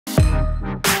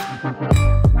For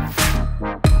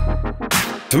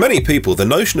many people, the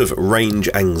notion of range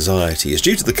anxiety is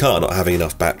due to the car not having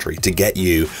enough battery to get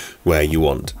you where you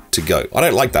want to go. I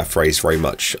don't like that phrase very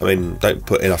much. I mean, don't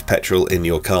put enough petrol in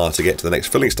your car to get to the next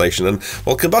filling station, and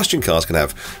well, combustion cars can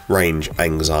have range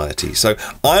anxiety. So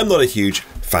I'm not a huge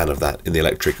fan of that in the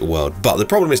electric world, but the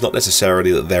problem is not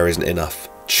necessarily that there isn't enough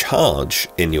charge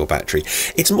in your battery.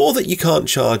 It's more that you can't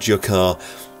charge your car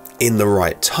in the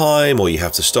right time, or you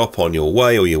have to stop on your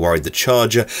way, or you're worried the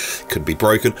charger could be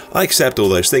broken. I accept all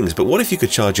those things, but what if you could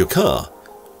charge your car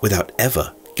without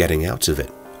ever getting out of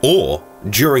it? Or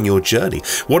during your journey,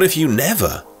 what if you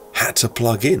never had to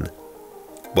plug in?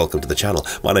 Welcome to the channel.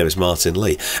 My name is Martin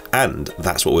Lee, and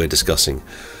that's what we're discussing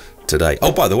today.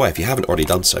 Oh, by the way, if you haven't already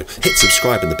done so, hit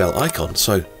subscribe and the bell icon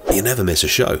so you never miss a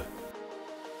show.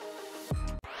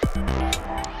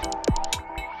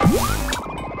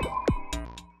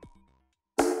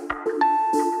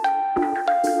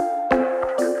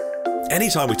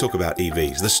 Anytime we talk about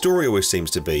EVs, the story always seems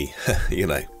to be, you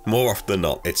know, more often than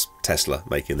not, it's Tesla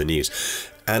making the news.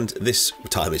 And this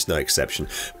time it's no exception,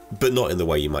 but not in the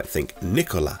way you might think.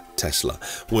 Nikola Tesla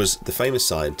was the famous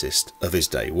scientist of his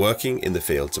day, working in the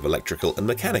fields of electrical and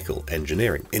mechanical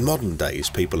engineering. In modern days,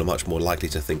 people are much more likely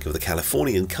to think of the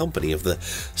Californian company of the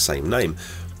same name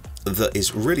that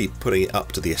is really putting it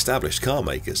up to the established car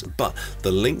makers. But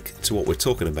the link to what we're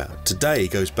talking about today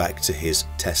goes back to his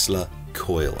Tesla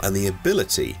coil and the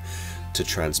ability to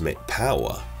transmit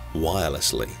power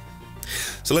wirelessly.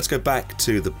 So let's go back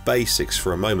to the basics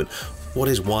for a moment. What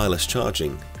is wireless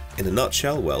charging? In a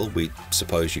nutshell, well, we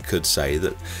suppose you could say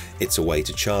that it's a way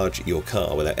to charge your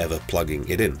car without ever plugging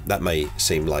it in. That may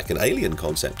seem like an alien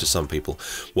concept to some people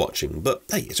watching, but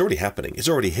hey, it's already happening. It's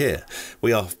already here.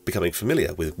 We are becoming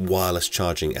familiar with wireless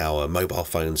charging our mobile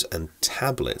phones and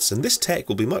tablets, and this tech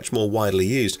will be much more widely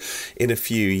used in a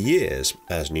few years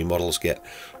as new models get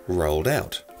rolled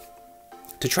out.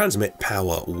 To transmit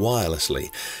power wirelessly,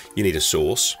 you need a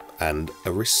source and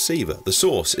a receiver. The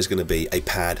source is going to be a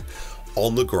pad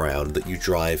on the ground that you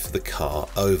drive the car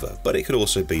over, but it could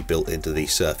also be built into the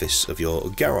surface of your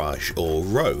garage or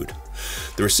road.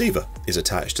 The receiver is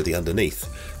attached to the underneath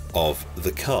of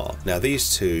the car. Now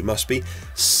these two must be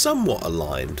somewhat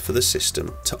aligned for the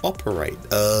system to operate.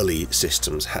 Early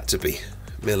systems had to be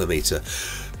millimeter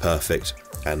perfect,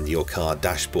 and your car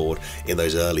dashboard in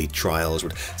those early trials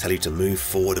would tell you to move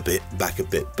forward a bit, back a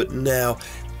bit, but now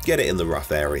get it in the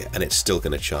rough area and it's still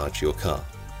going to charge your car.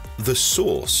 The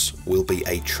source will be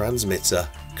a transmitter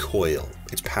coil.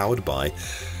 It's powered by,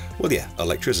 well yeah,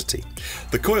 electricity.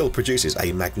 The coil produces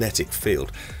a magnetic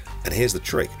field, and here's the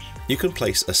trick. You can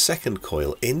place a second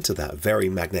coil into that very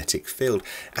magnetic field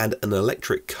and an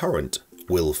electric current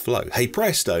will flow. Hey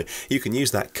presto, you can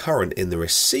use that current in the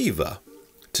receiver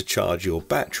to charge your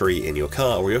battery in your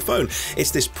car or your phone.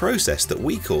 It's this process that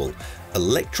we call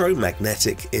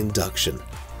electromagnetic induction.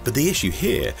 But the issue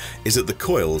here is that the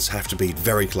coils have to be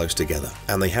very close together,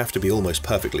 and they have to be almost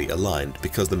perfectly aligned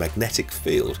because the magnetic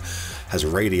field has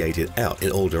radiated out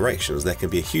in all directions. There can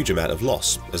be a huge amount of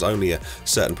loss as only a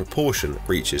certain proportion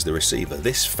reaches the receiver.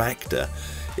 This factor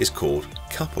is called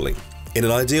coupling. In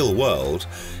an ideal world,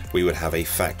 we would have a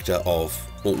factor of,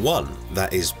 well, 1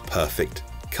 that is perfect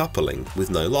coupling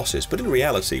with no losses, but in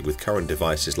reality, with current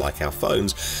devices like our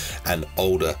phones and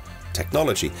older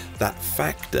technology, that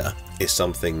factor is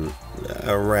something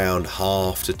around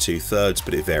half to 2/3,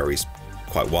 but it varies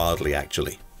quite wildly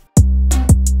actually.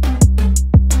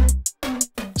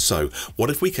 So what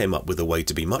if we came up with a way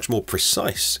to be much more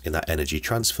precise in that energy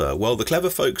transfer? Well, the clever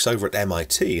folks over at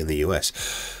MIT in the US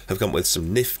have come up with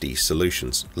some nifty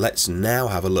solutions. Let's now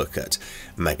have a look at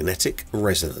magnetic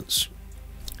resonance.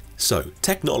 So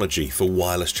technology for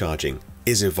wireless charging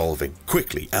is evolving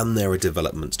quickly, and there are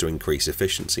developments to increase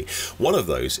efficiency. One of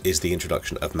those is the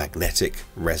introduction of magnetic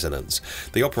resonance.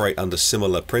 They operate under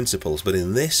similar principles, but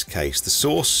in this case the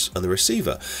source and the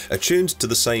receiver are tuned to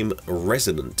the same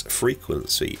resonant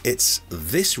frequency. It's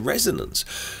this resonance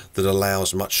that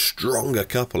allows much stronger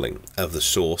coupling of the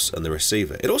source and the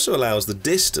receiver. It also allows the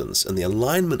distance and the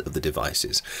alignment of the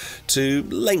devices to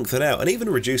lengthen out and even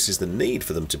reduces the need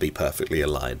for them to be perfectly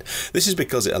aligned. This is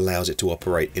because it allows it to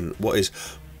operate in what is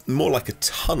more like a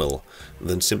tunnel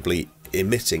than simply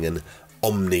emitting an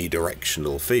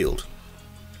omnidirectional field.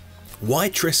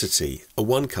 Wytricity are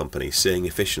one company seeing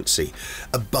efficiency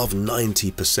above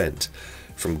 90%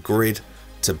 from grid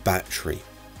to battery.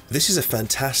 This is a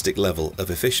fantastic level of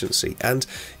efficiency, and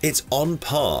it's on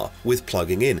par with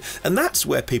plugging in, and that's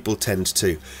where people tend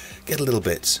to get a little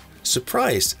bit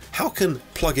surprised. How can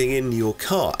plugging in your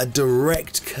car, a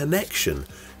direct connection,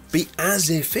 be as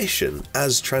efficient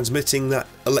as transmitting that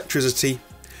electricity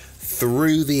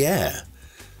through the air.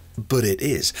 But it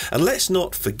is. And let's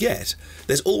not forget,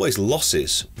 there's always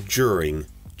losses during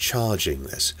charging.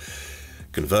 There's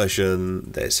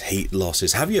conversion, there's heat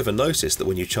losses. Have you ever noticed that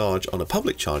when you charge on a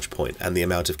public charge point and the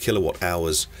amount of kilowatt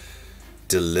hours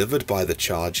delivered by the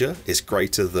charger is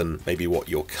greater than maybe what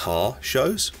your car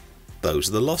shows? Those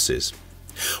are the losses.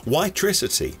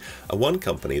 WiTricity are one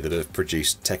company that have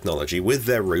produced technology with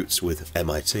their roots with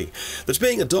MIT that's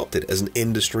being adopted as an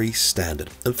industry standard,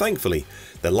 and thankfully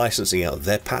they're licensing out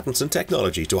their patents and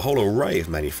technology to a whole array of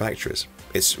manufacturers.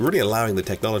 It's really allowing the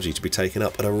technology to be taken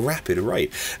up at a rapid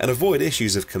rate and avoid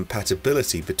issues of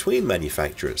compatibility between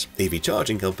manufacturers, EV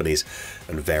charging companies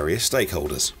and various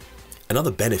stakeholders.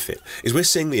 Another benefit is we're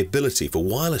seeing the ability for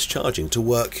wireless charging to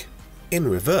work in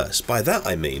reverse. By that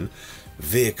I mean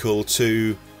vehicle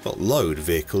to load,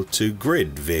 vehicle to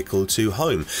grid, vehicle to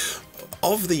home.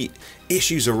 Of the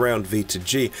issues around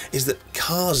V2G is that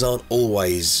cars aren't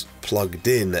always plugged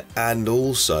in, and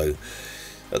also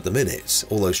at the minute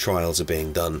all those trials are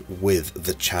being done with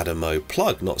the CHAdeMO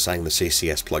plug. Not saying the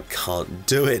CCS plug can't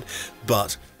do it,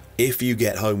 but if you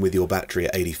get home with your battery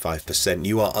at 85%,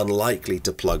 you are unlikely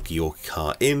to plug your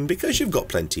car in because you've got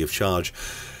plenty of charge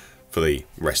for the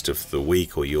rest of the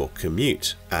week or your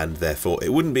commute, and therefore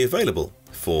it wouldn't be available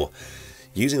for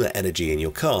using that energy in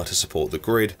your car to support the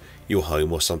grid, your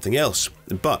home or something else.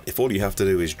 But if all you have to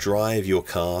do is drive your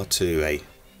car to a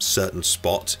certain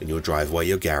spot in your driveway,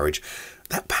 your garage,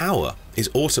 that power is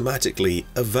automatically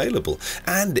available.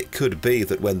 And it could be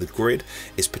that when the grid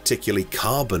is particularly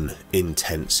carbon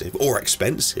intensive or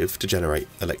expensive to generate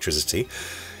electricity,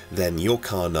 then your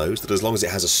car knows that as long as it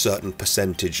has a certain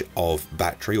percentage of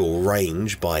battery or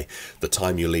range by the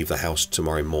time you leave the house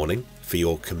tomorrow morning for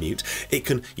your commute, it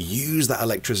can use that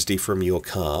electricity from your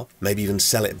car, maybe even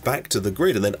sell it back to the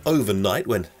grid, and then overnight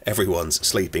when everyone's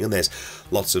sleeping and there's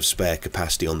lots of spare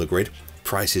capacity on the grid,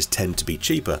 prices tend to be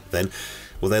cheaper then,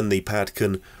 well then the pad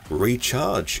can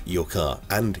recharge your car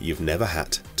and you've never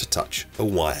had to touch a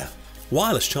wire.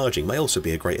 Wireless charging may also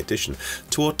be a great addition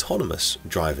to autonomous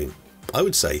driving. I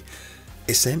would say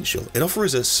essential. It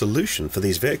offers a solution for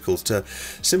these vehicles to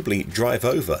simply drive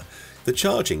over the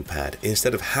charging pad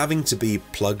instead of having to be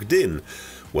plugged in.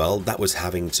 Well, that was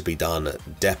having to be done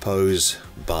at depots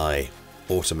by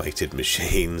automated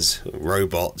machines,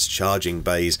 robots, charging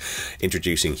bays,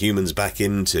 introducing humans back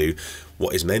into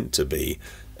what is meant to be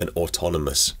an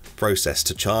autonomous process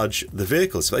to charge the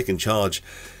vehicles. So they can charge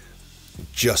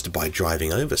just by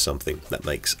driving over something. That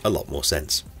makes a lot more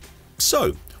sense.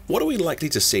 So, what are we likely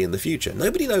to see in the future?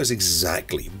 Nobody knows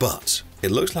exactly, but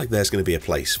it looks like there's going to be a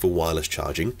place for wireless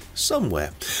charging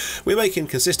somewhere. We're making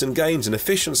consistent gains in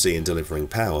efficiency in delivering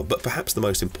power, but perhaps the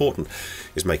most important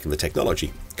is making the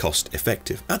technology cost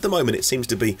effective. At the moment it seems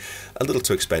to be a little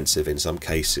too expensive in some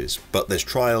cases, but there's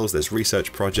trials, there's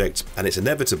research projects, and it's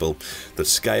inevitable that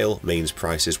scale means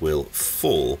prices will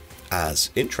fall as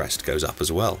interest goes up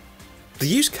as well. The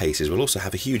use cases will also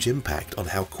have a huge impact on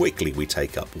how quickly we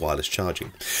take up wireless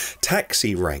charging.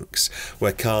 Taxi ranks,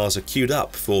 where cars are queued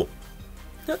up for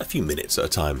a few minutes at a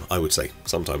time, I would say,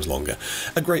 sometimes longer.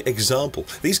 A great example,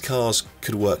 these cars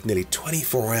could work nearly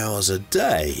 24 hours a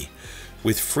day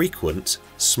with frequent,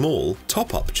 small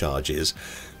top-up charges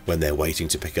when they're waiting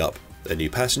to pick up a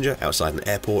new passenger outside an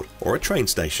airport or a train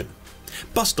station.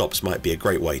 Bus stops might be a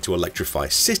great way to electrify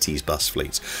cities' bus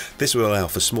fleets. This will allow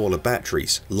for smaller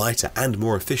batteries, lighter and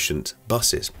more efficient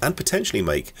buses, and potentially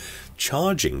make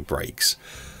charging breaks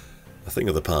a thing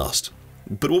of the past.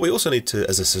 But what we also need to,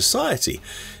 as a society,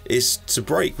 is to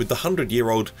break with the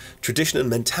 100-year-old tradition and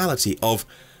mentality of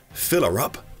fill her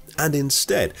up and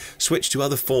instead switch to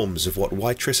other forms of what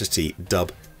Wytricity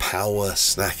dub power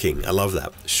snacking. I love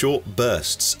that. Short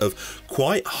bursts of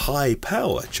quite high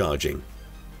power charging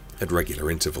at regular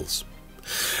intervals.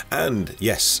 And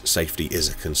yes, safety is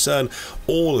a concern.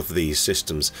 All of these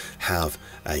systems have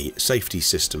a safety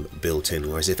system built in,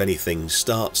 whereas if anything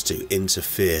starts to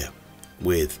interfere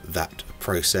with that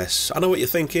process, I know what you're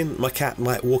thinking, my cat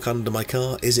might walk under my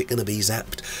car, is it going to be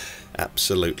zapped?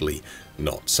 Absolutely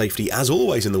not. Safety, as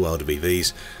always in the world of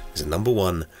EVs, is a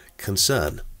 #1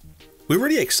 concern. We're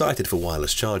really excited for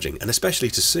wireless charging, and especially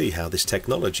to see how this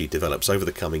technology develops over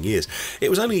the coming years. It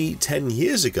was only 10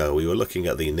 years ago we were looking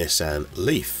at the Nissan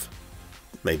Leaf,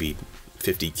 maybe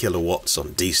 50 kilowatts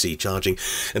on DC charging,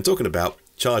 and talking about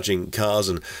charging cars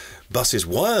and buses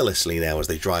wirelessly now as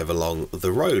they drive along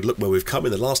the road. Look where we've come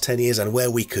in the last 10 years and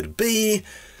where we could be.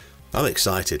 I'm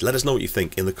excited. Let us know what you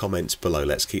think in the comments below.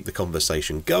 Let's keep the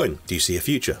conversation going. Do you see a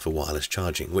future for wireless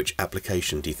charging? Which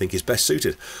application do you think is best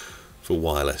suited for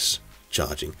wireless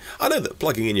charging? I know that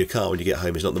plugging in your car when you get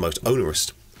home is not the most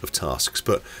onerous of tasks,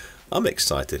 but I'm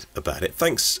excited about it.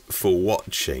 Thanks for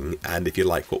watching, and if you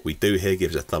like what we do here,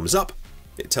 give us a thumbs up.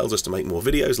 It tells us to make more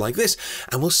videos like this,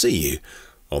 and we'll see you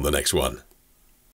on the next one.